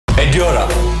Eduauraa,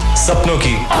 सपनों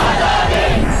की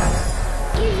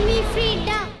Give me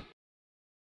freedom.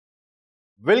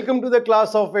 Welcome to the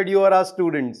class of Eduauraa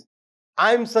students.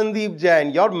 I am Sandeep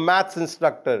Jain, your maths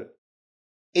instructor.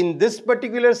 In this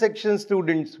particular section,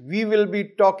 students, we will be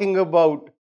talking about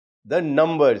the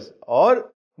numbers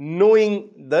or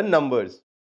knowing the numbers.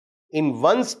 In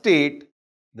one state,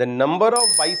 the number of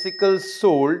bicycles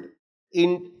sold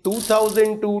in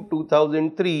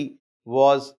 2002-2003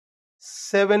 was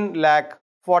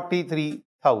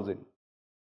 7,43,000.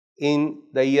 In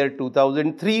the year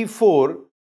 2003-04,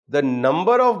 the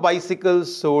number of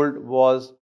bicycles sold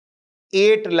was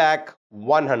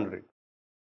 8,100,000.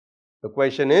 The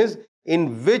question is,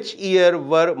 in which year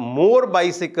were more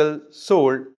bicycles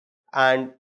sold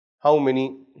and how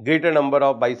many greater number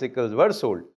of bicycles were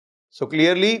sold? So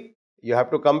clearly, you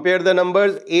have to compare the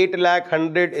numbers.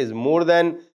 8,100,000 is more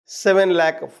than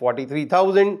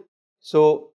 7,43,000.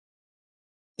 So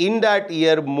in that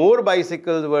year, more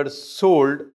bicycles were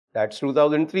sold, that's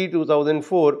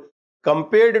 2003-2004,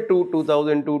 compared to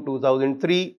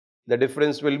 2002-2003, the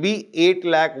difference will be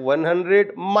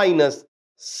 8,100,000 minus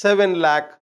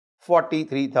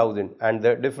 7,43,000 and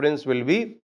the difference will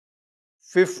be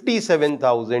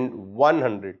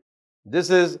 57,100. This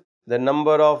is the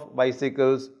number of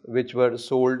bicycles which were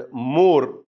sold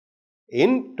more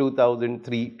in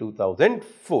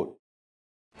 2003-2004.